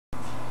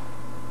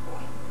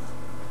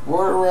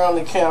Word around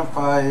the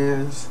campfire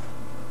is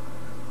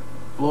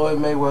Floyd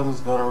Mayweather's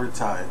gonna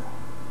retire.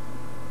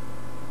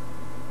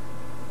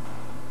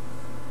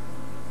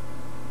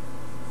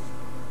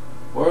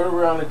 Word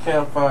around the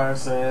campfire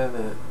saying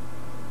that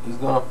he's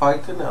gonna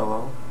fight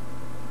Canelo,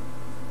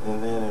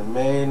 and then in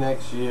May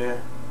next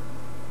year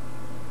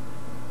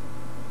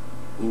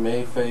he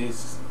may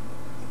face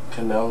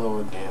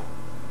Canelo again.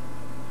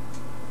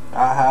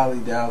 I highly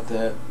doubt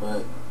that,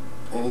 but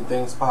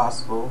anything's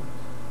possible.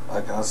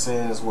 Like I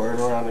said, it's word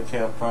around the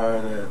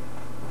campfire that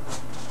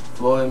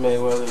Floyd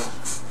Mayweather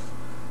is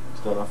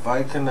gonna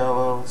fight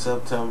Canelo in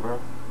September.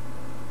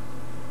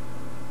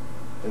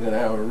 They're gonna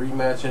have a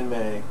rematch in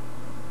May,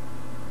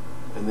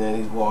 and then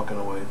he's walking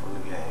away from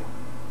the game.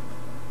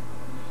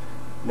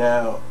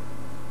 Now,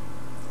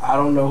 I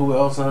don't know who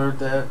else heard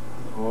that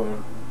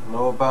or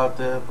know about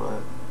that,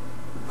 but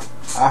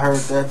I heard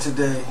that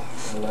today.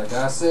 And like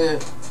I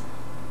said, it's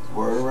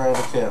word around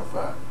the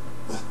campfire.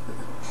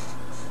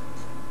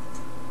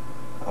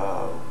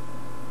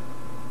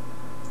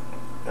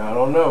 I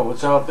don't know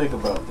what y'all think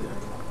about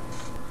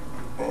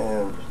that.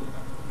 And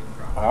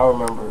I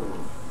remember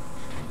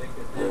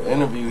the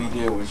interview he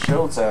did with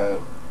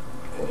Showtime,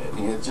 and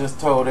he had just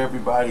told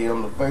everybody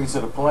on the face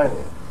of the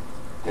planet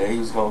that he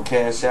was gonna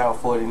cash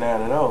out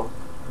 49-0.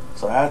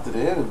 So after the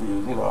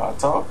interview, I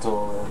talked to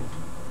him,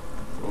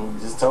 and he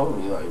just told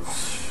me, like,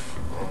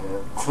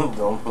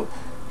 man,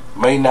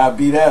 may not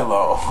be that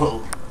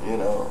long.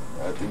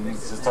 I think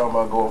he's just talking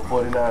about going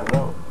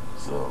 49-0.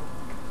 So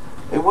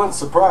it wouldn't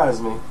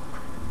surprise me.